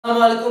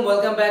আসসালামু আলাইকুম,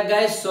 welcome back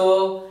guys. So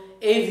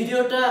এই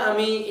ভিডিওটা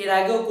আমি এর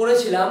আগেও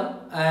করেছিলাম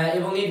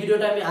এবং এই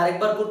ভিডিওটা আমি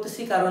আরেকবার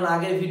করতেছি কারণ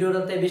আগের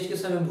ভিডিওটাতে বেশ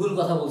কিছু আমি ভুল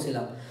কথা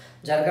বলছিলাম,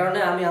 যার কারণে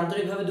আমি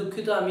আন্তরিকভাবে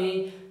দুঃখিত। আমি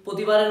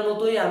প্রতিবারের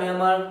মতোই আমি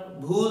আমার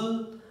ভুল,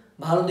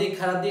 ভালো দিক,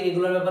 খারাপ দিক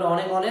এগুলোর ব্যাপারে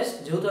অনেক অনেস্ট।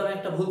 যেহেতু আমি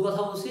একটা ভুল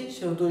কথা বলছি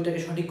সেহেতু এটাকে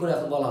সঠিক করে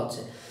এখন বলা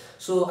হচ্ছে।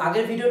 সো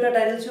আগের ভিডিওটা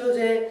টাইটেল ছিল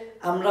যে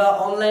আমরা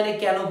অনলাইনে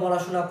কেন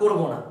পড়াশোনা করব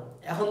না।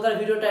 এখনকার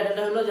ভিডিও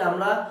টাইটেলটা হলো যে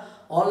আমরা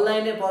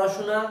অনলাইনে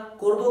পড়াশোনা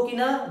করব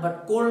কিনা, বাট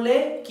করলে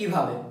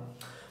কিভাবে।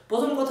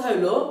 প্রথম কথা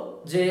হলো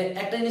যে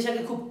একটা জিনিস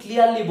আগে খুব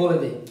ক্লিয়ারলি বলে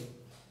দেই,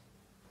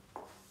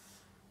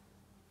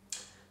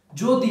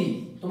 যদি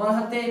তোমার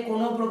হাতে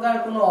কোনো প্রকার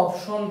কোনো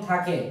অপশন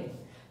থাকে,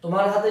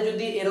 তোমার হাতে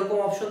যদি এরকম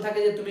অপশন থাকে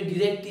যে তুমি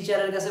ডিরেক্ট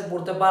টিচারের কাছে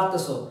পড়তে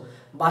পারতেছো,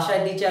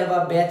 বাসায় টিচার বা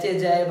ব্যাচে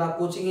যায় বা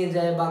কোচিংয়ে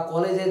যায় বা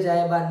কলেজে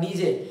যায় বা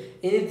নিজে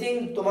এনিথিং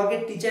তোমাকে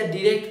টিচার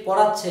ডিরেক্ট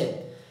পড়াচ্ছে,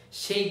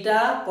 সেইটা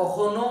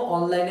কখনো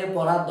অনলাইনে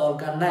পড়ার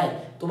দরকার নাই।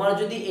 তোমার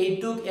যদি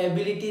এইটুক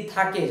অ্যাবিলিটি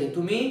থাকে যে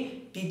তুমি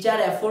টিচার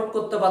অ্যাফোর্ড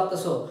করতে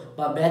পারতেছো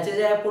বা ব্যাচে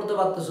যায় পড়তে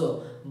পারতেছো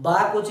বা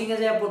কোচিংয়ে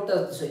যায় পড়তে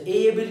পারতেছো,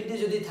 এই এবিলিটি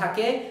যদি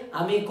থাকে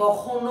আমি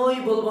কখনোই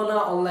বলবো না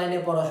অনলাইনে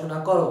পড়াশোনা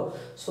করো।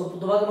 সো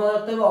তোমাকে মনে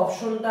রাখতে হবে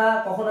অপশনটা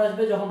কখন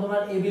আসবে, যখন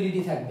তোমার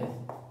এবিলিটি থাকবে।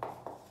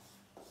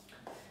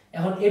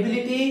 এখন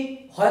এবিলিটি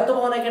হয়তো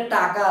অনেকের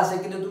টাকা আছে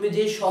কিন্তু তুমি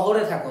যে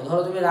শহরে থাকো,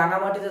 ধরো তুমি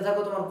রাঙামাটিতে থাকো,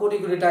 তোমার কোটি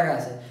কোটি টাকা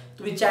আছে,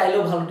 তুমি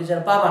চাইলেও ভালো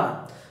টিচার পাবা না।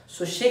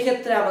 সো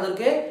সেক্ষেত্রে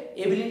আমাদেরকে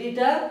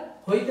এবিলিটিটা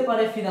হইতে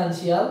পারে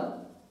ফিনান্সিয়াল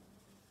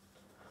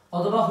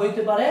অথবা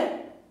হইতে পারে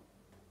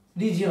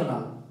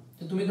রিজিওনাল,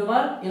 তো তুমি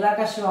তোমার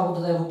এলাকার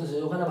সীমাবদ্ধতায় ভুগতেছো,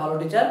 ওখানে ভালো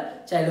টিচার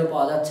চাইলেও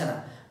পাওয়া যাচ্ছে না।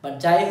 বাট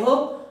যাই হোক,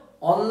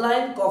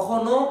 অনলাইন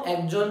কখনো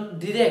একজন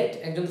ডিরেক্ট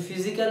একজন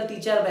ফিজিক্যাল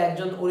টিচার বা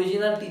একজন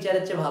অরিজিনাল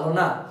টিচারের চেয়ে ভালো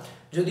না।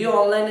 যদিও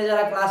অনলাইনে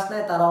যারা ক্লাস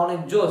নেয় তারা অনেক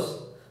জোস,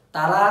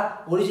 তারা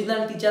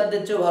অরিজিনাল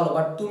টিচারদের চেয়েও ভালো,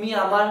 বাট তুমি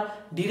আমার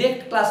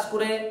ডিরেক্ট ক্লাস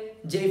করে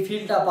যে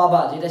ফিলটা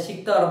পাবা, যেটা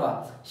শিখতে পারবা,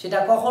 সেটা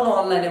কখনো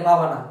অনলাইনে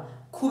পাবা না।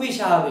 খুবই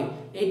স্বাভাবিক,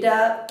 এটা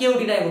কেউ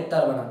ডিনাই করতে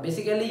পারবে না।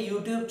 বেসিক্যালি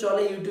ইউটিউব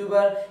চলে,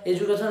 ইউটিউবার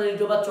এডুকেশনাল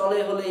ইউটিউবার চলে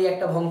হলে এই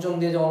একটা ভংচং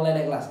দিয়ে যে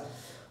অনলাইনে ক্লাস।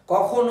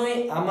 কখনোই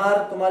আমার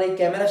তোমার এই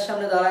ক্যামেরার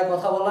সামনে দাঁড়ায়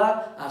কথা বলা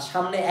আর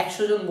সামনে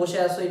 100 জন বসে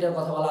আছো এটার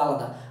কথা বলা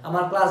আলাদা।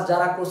 আমার ক্লাস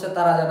যারা করছে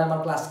তারা জানে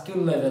আমার ক্লাস কোন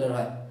লেভেলের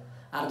হয়,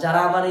 আর যারা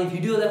আমার এই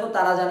ভিডিও দেখো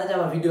তারা জানে যে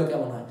আমার ভিডিও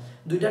কেমন হয়।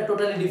 দুইটা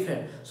টোটালি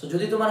ডিফারেন্ট। সো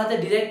যদি তোমার হাতে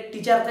ডিরেক্ট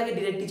টিচার থাকে,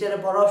 ডিরেক্ট টিচারের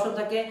পড়ার অপশন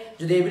থাকে,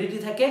 যদি এবিলিটি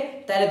থাকে,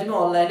 তাহলে তুমি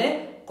অনলাইনে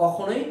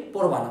কখনোই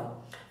পড়বা না।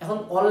 এখন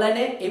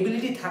অনলাইনে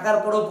এবিলিটি থাকার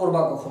পরেও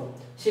পড়বা কখন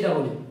সেটা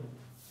বলি।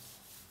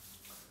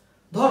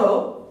 ধরো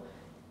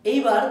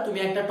এইবার তুমি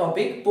একটা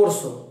টপিক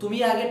পড়ছো, তুমি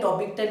আগে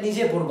টপিকটা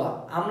নিজে পড়বা।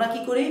 আমরা কি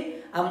করি,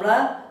 আমরা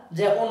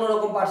যে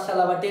অন্যরকম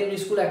পাঠশালা বা টেন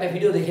স্কুল একটা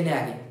ভিডিও দেখে নিয়ে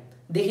আগে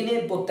দেখে নিয়ে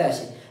পড়তে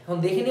আসি। এখন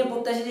দেখে নিয়ে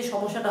পড়তে আসি যে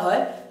সমস্যাটা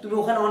হয়, তুমি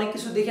ওখানে অনেক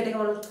কিছু দেখে দেখে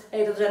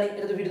এটা তো জানি,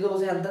 এটা তো ভিডিওতে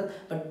বলছে জানতেন,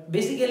 বাট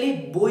বেসিক্যালি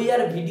বই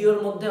আর ভিডিওর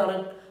মধ্যে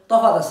অনেক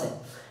তফাৎ আছে।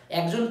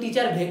 একজন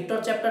টিচার ভেক্টর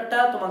চ্যাপ্টারটা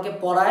তোমাকে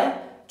পড়ায়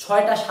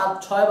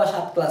 6 বা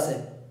 7 ক্লাসে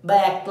বা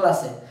 1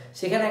 ক্লাসে,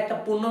 সেখানে একটা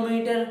 15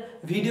 মিনিটের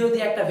ভিডিও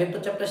দিয়ে একটা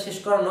ভেক্টর চ্যাপ্টার শেষ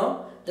করানো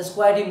দ্যাটস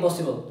কোয়াইট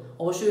ইম্পসিবল।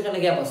 অবশ্যই এখানে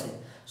গ্যাপ আছে।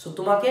 সো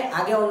তোমাকে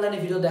আগে অনলাইনে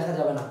ভিডিও দেখা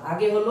যাবে না,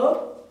 আগে হলো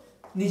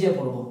নিজে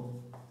পড়বো,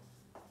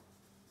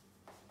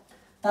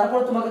 তারপর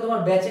তোমাকে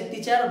তোমার ব্যাচের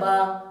টিচার বা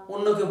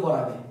অন্য কেউ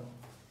পড়াবে,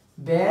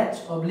 ব্যাচ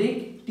অবলিক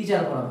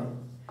টিচার পড়াবে।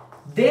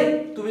 দেন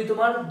তুমি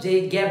তোমার যে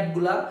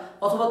গ্যাপগুলা,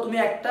 অথবা তুমি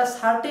একটা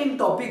সার্টেন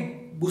টপিক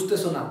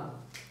বুঝতেছো না,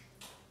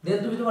 দেন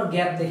তুমি তোমার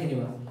গ্যাপ দেখে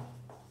নিবা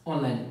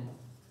অনলাইনে।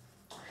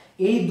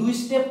 এই 2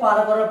 স্টেপ পার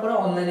করার পরে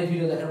অনলাইনে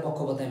ভিডিও দেখার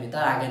পক্ষপাতে আমি,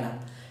 তার আগে না।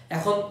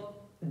 এখন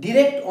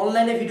ডিরেক্ট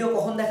অনলাইনে ভিডিও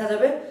কখন দেখা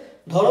যাবে,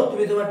 ধরো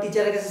তুমি তোমার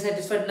টিচারের কাছে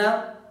স্যাটিসফাইড না,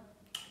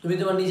 তুমি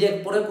তোমার নিজে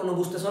পড়ে কোনো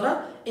বুঝতেছো না,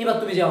 এবার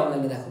তুমি যে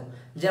অনলাইনে দেখো।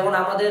 যেমন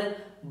আমাদের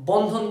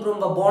বন্ধনক্রম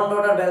বা বন্ড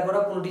অর্ডার বের করা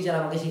কোনো টিচার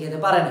আমাকে শিখাতে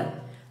পারে না,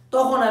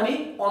 তখন আমি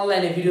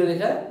অনলাইনে ভিডিও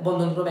দেখে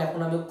বন্ধনক্রম এখন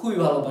আমি খুবই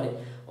ভালো পারি,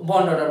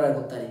 বন্ড অর্ডার বের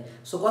করতে পারি।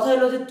 সো কথা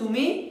হলো যে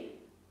তুমি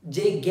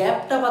যে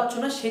গ্যাপটা পাচ্ছ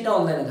না সেটা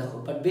অনলাইনে দেখো,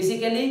 but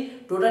basically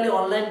totally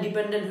online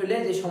dependent হলে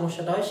যে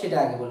সমস্যাটা হয় সেটা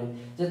আগে বলি।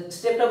 যে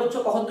স্টেপটা বুঝছো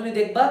কখন তুমি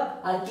দেখবা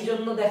আর কি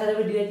জন্য দেখা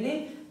যাবে ডিরেক্টলি,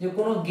 যে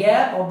কোনো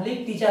গ্যাপ অবলিক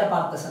টিচার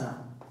পারতেছে না,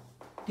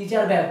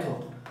 টিচার ব্যর্থ,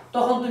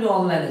 তখন তুমি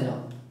অনলাইনে যাও।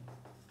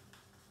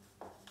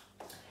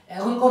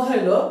 এখন কথা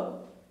হলো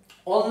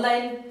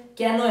অনলাইন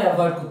কেন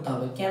অ্যাভয়েড করতে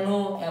হবে, কেন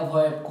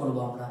অ্যাভয়েড করব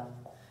আমরা,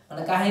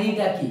 মানে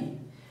কাহিনীটা কি?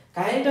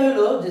 কাহিনীটা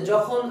হলো যে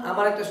যখন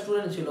আমার একটা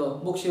স্টুডেন্ট ছিল,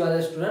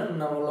 বক্সিবাজারের স্টুডেন্ট,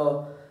 নাম হলো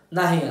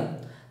নাহিয়ান।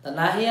 তা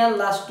নাহিয়ান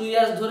লাস্ট 2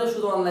 ইয়ার্স ধরে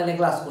শুধু অনলাইনে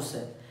ক্লাস করছে।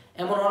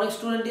 এমন অনেক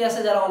স্টুডেন্টই আছে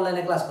যারা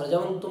অনলাইনে ক্লাস করে,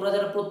 যেমন তোমরা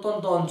যারা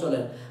প্রত্যন্ত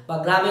অঞ্চলের বা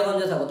গ্রামে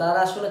গঞ্জে থাকো, তারা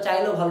আসলে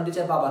চাইলেও ভালো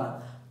টিচার পাবা না।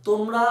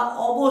 তোমরা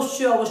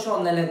অবশ্যই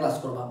অনলাইনে ক্লাস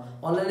করবা,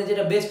 অনলাইনে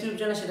যেটা বেস্ট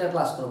টিউটোরিয়াল সেটা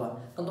ক্লাস করবা,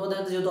 কারণ তোমাদের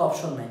হাতে যেহেতু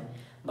অপশন নাই।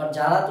 বাট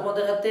যারা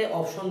তোমাদের হাতে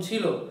অপশন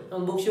ছিল,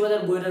 যেমন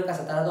বক্সিবাজার বইটার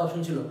কাছে তার হাতে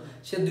অপশন ছিল,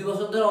 সে 2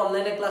 বছর ধরে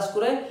অনলাইনে ক্লাস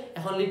করে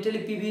এখন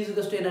লিটারালি পিভি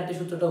এনআরটি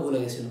সূত্রটাও ভুলে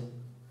গেছিল,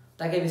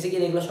 তাকে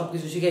বেসিক্যালি এগুলো সব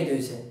কিছু শিখাইতে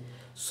হয়েছে।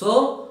 সো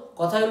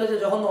কথা হলো যে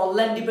যখন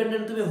অনলাইন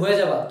ডিপেন্ডেন্ট তুমি হয়ে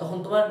যাবা, তখন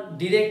তোমার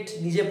ডিরেক্ট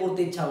নিজে পড়তে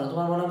ইচ্ছা হবে না,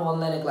 তোমার মনে হবে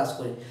অনলাইনে ক্লাস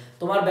করে।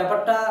 তোমার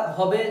ব্যাপারটা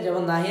হবে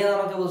যেমন নাহিয়ান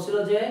আমাকে বলছিল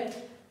যে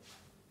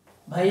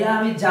ভাইয়া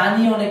আমি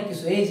জানি অনেক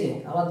কিছু, এই যে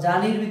আমার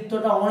জানির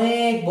বৃত্তটা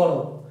অনেক বড়,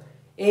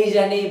 এই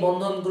জানি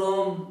বন্ধন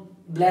ক্রম,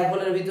 ব্ল্যাক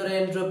হোলের ভিতরে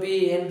এন্ট্রপি,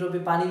 এন্ট্রপি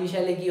পানি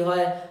মিশাইলে কি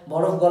হয়,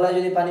 বরফ গলায়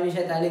যদি পানি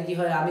মিশায় তাহলে কি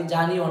হয়, আমি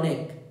জানি অনেক,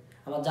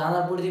 আমার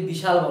জানার পরিধি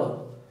বিশাল বড়।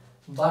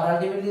 বাট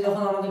আলটিমেটলি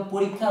যখন আমাকে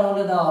পরীক্ষার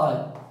হলে দেওয়া হয়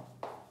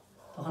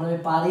তখন আমি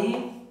পারি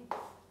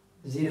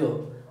 0।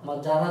 আমার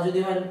জানা যদি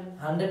হয়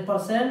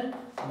 100%,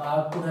 আমার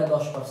আউটপুট হয়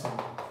 10%।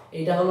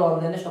 এইটা হলো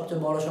অনলাইনে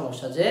সবচেয়ে বড়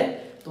সমস্যা, যে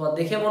তোমার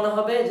দেখে মনে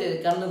হবে যে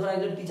কারণ যখন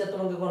একজন টিচার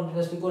তোমাকে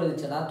কন্টিনিউয়াসলি করে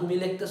দিচ্ছে, না তুমি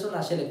লিখতেছো না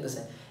সে লিখতেছে।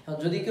 এখন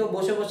যদি কেউ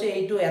বসে বসে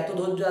এইটু এত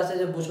ধৈর্য আছে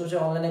যে বসে বসে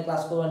অনলাইনে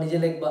ক্লাস করবা, নিজে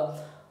লিখবা,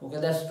 okay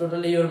that's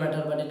totally your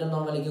matter, but এটা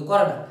নর্মালি কেউ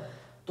করে না।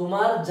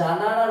 তোমার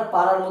জানার আর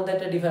পারার মধ্যে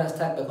একটা ডিফারেন্স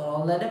থাকবে, কারণ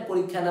অনলাইনে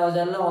পরীক্ষা নেওয়া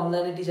যায় না,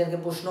 অনলাইনে টিচারকে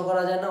প্রশ্ন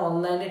করা যায় না,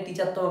 অনলাইনে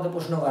টিচার তোমাকে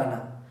প্রশ্ন করে না,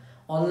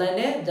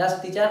 অনলাইনে জাস্ট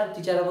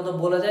টিচারের মতো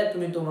বলে যায়,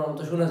 তুমি তোমার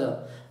মতো শুনে যাও।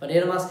 বাট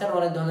এর মাঝখানে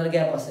অনেক ধরনের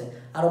গ্যাপ আছে।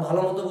 আরো ভালো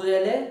মতো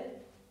বুঝাইলে,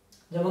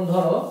 যেমন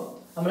ধরো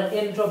আমরা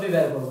এনট্রপি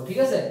বের করবো, ঠিক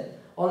আছে,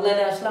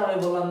 অনলাইনে আসলাম, আমি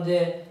বললাম যে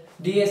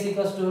ডিএস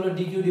ইকুয়ালস টু হলো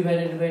ডিকিউ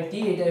ডিভাইডেড বাই টি,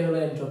 এটাই হলো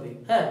এনট্রপি।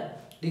 হ্যাঁ,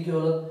 ডিকিউ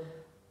হলো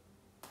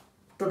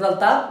টোটাল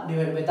তাপ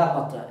ডিভাইডেড বাই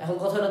তাপমাত্রা। এখন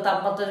কথা হলো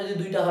তাপমাত্রা যদি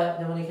দুইটা হয়,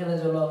 যেমন এখানে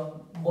হলো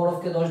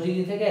বরফকে 10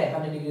 ডিগ্রি থেকে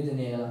 100 ডিগ্রিতে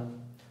নিয়ে গেলাম,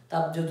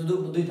 তাপ যেহেতু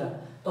দুইটা,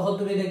 তখন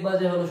তুমি দেখবা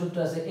যে হলো সূত্র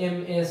আছে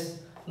ms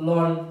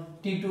ln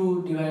T2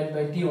 divided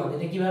by T1।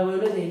 এটা কিভাবে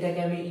হলো, যে এটাকে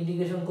আমি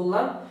ইন্টিগ্রেশন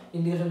করলাম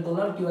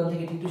T1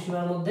 থেকে T2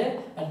 সীমার মধ্যে,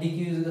 আর dq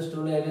equals to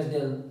ms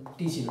del t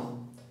ছিল,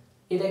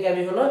 এটাকে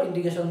আমি হলো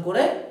ইন্টিগ্রেশন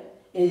করে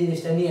এই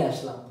জিনিসটা নিয়ে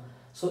আসলাম।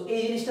 সো এই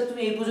জিনিসটা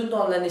তুমি এই পর্যন্ত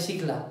অনলাইনে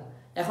শিখলা।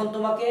 এখন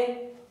তোমাকে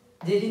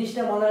যে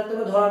জিনিসটা মনে রাখতে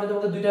হবে, ধরো আমি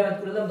তোমাকে দুইটা ম্যাথ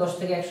করে দিলাম, 10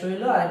 থেকে 100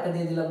 হলো, আর একটা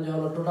দিয়ে দিলাম যে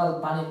হলো টোটাল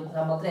পানির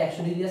তাপমাত্রা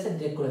 100 ডিগ্রি আছে,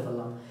 ডেক করে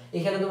ফেললাম।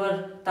 এখানে তোমার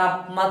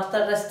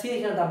তাপমাত্রাটা স্থির,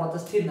 এখানে তাপমাত্রা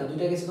স্থির না,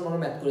 দুইটা কিছু তোমাকে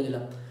ম্যাথ করে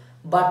দিলাম।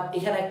 বাট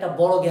এখানে একটা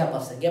বড় গ্যাপ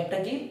আছে। গ্যাপটা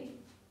কি?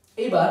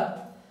 এইবার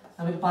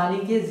আমি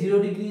পানিকে 0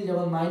 ডিগ্রি,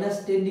 যেমন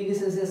 -10 ডিগ্রি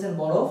সেলসিয়াসের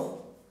বরফ,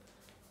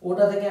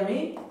 ওটা থেকে আমি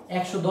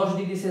 110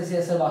 ডিগ্রি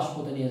সেলসিয়াসের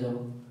বাষ্পতে নিয়ে যাব।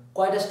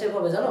 কয়টা স্টেপ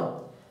হবে জানো?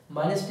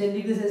 -10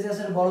 ডিগ্রি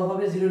সেলসিয়াসের বরফ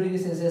হবে 0 ডিগ্রি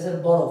সেলসিয়াসের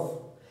বরফ,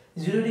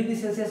 0 ডিগ্রি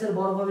সেলসিয়াসের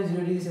বরফ হবে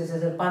 0 ডিগ্রি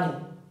সেলসিয়াসের পানি।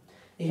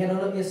 এখানে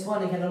হলো S1,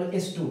 এখানে হলো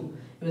S2।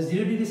 এবার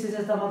 0 ডিগ্রি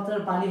সেলসিয়াস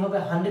তাপমাত্রার পানি হবে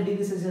 100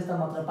 ডিগ্রি সেলসিয়াস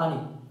তাপমাত্রার পানি,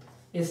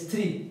 S3।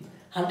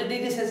 100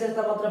 ডিগ্রি সেলসিয়াস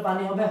তাপমাত্রার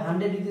পানি হবে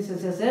 100 ডিগ্রি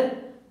সেলসিয়াসের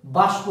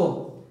বাষ্প,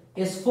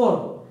 S4।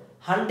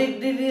 100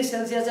 ডিগ্রি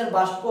সেলসিয়াসের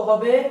বাষ্প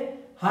হবে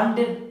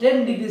 110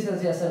 ডিগ্রি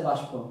সেলসিয়াসের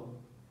বাষ্প,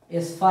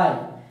 S5।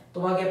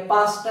 তোমাকে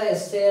 5টা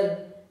S এর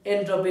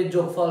এনট্রপির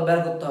যোগফল বের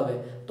করতে হবে।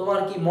 তোমার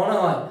কি মনে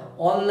হয়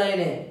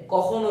অনলাইনে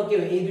কখনো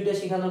কেউ এই দুইটা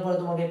শেখানোর পরে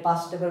তোমাকে 5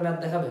 স্টেপের ম্যাথ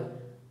দেখাবে?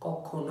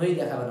 কখনোই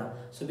দেখাবে না।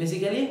 সো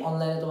বেসিক্যালি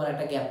অনলাইনে তোমার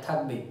একটা গ্যাপ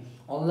থাকবে।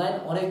 অনলাইন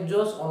অনেক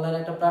জোস, অনলাইন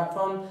একটা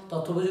প্ল্যাটফর্ম,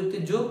 তথ্য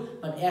প্রযুক্তির যুগ,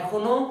 বাট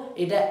এখনো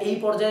এটা এই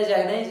পর্যায়ে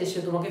যায় নাই যে সে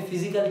তোমাকে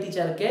ফিজিক্যাল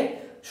টিচারকে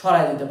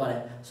সরাই দিতে পারে।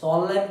 সো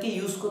অনলাইনকে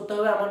ইউজ করতে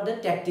হবে আমাদের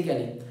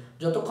ট্যাকটিক্যালি।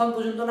 যতক্ষণ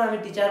পর্যন্ত না আমি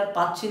টিচার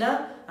পাচ্ছি না,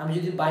 আমি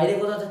যদি বাইরে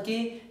কোথাও থাকি,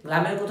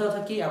 গ্রামের কোথাও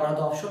থাকি, আমার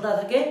হাতে অপশনটা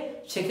থাকে,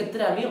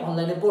 সেক্ষেত্রে আমি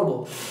অনলাইনে পড়বো।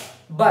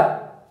 বাট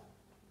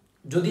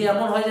যদি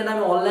এমন হয় যে না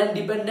আমি অনলাইন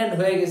ডিপেন্ডেন্ট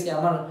হয়ে গেছি,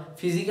 আমার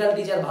ফিজিক্যাল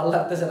টিচার ভালো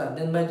লাগতেছে না,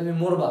 দেন ভাই তুমি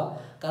মরবা।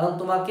 কারণ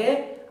তোমাকে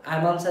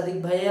আয়মান সাদিক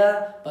ভাইয়া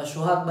বা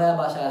সোহাগ ভাইয়া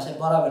বাসায় আসে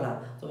পড়াবে না,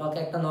 তোমাকে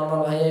একটা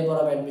নর্মাল ভাইয়াই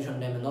পড়াবে অ্যাডমিশন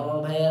টাইমে, নর্মাল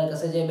ভাইয়ার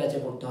কাছে যে ব্যাচে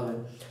পড়তে হবে।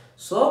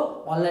 সো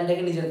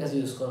অনলাইনটাকে নিজের কাছে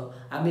ইউজ করো।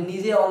 আমি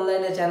নিজে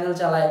অনলাইনে চ্যানেল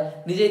চালাই,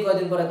 নিজেই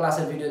কয়েকদিন পরে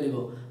ক্লাসের ভিডিও দিব,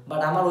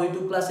 বাট আমার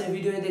ওইটুকু ক্লাসের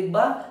ভিডিও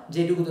দেখবা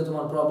যেটুকুতে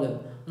তোমার প্রবলেম।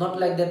 নট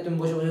লাইক দ্যাট তুমি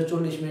বসে বসে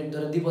 40 মিনিট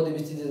ধরে দ্বিপদে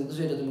বিস্তৃতি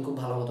দেখতেছো, এটা তুমি খুব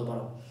ভালো মতো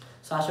পারো।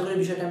 সো আশা করি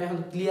বিষয়টা আমি এখন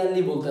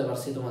ক্লিয়ারলি বলতে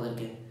পারছি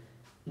তোমাদেরকে,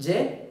 যে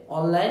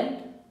অনলাইন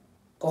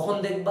কখন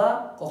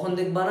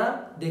দেখবা না,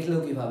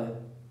 দেখলেও কিভাবে।